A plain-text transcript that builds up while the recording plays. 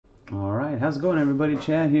Alright, how's it going, everybody?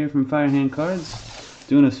 Chad here from Firehand Cards,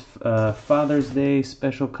 doing a Father's Day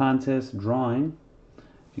special contest drawing.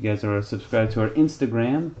 If you guys are subscribed to our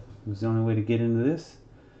Instagram, it was the only way to get into this.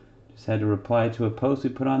 Just had to reply to a post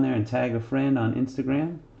we put on there and tag a friend on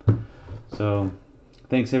Instagram. So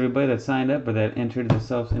thanks everybody that signed up or that entered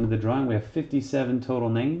themselves into the drawing. We have 57 total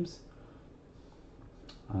names.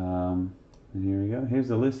 And here we go. Here's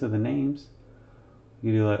the list of the names.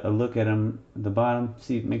 Give you a look at them at the bottom.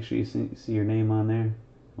 Make sure you see your name on there.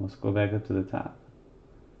 Let's go back up to the top.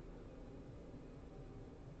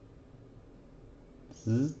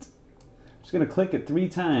 I'm just gonna click it 3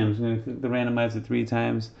 times. I'm gonna click the randomizer 3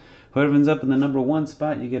 times. Whoever ends up in the number 1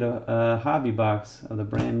 spot, you get a hobby box of the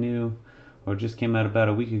brand new, or just came out about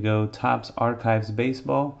a week ago, Topps Archives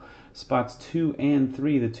Baseball. Spots 2 and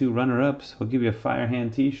 3, the 2 runner-ups, will give you a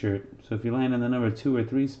Firehand t-shirt. So if you land in the number 2 or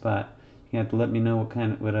 3 spot, you have to let me know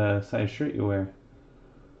what size shirt you wear.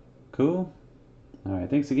 Cool? Alright,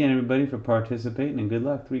 thanks again everybody for participating, and good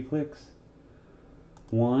luck. 3 clicks.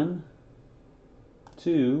 1,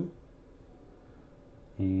 2,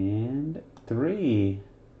 and 3.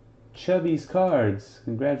 Chubby's Cards.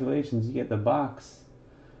 Congratulations, you get the box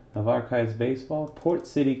of Archives Baseball, Port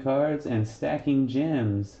City Cards, and Stacking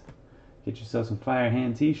Gems. Get yourself some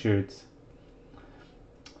Firehand t-shirts.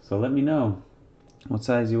 So let me know what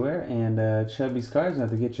size you wear, and Chubby's Cards, you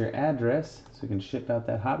have to get your address so we can ship out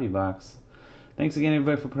that hobby box. Thanks again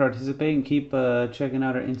everybody for participating. Keep checking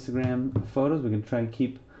out our Instagram photos. We can try to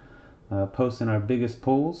keep posting our biggest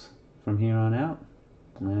polls from here on out.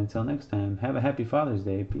 And until next time, have a happy Father's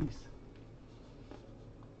Day. Peace.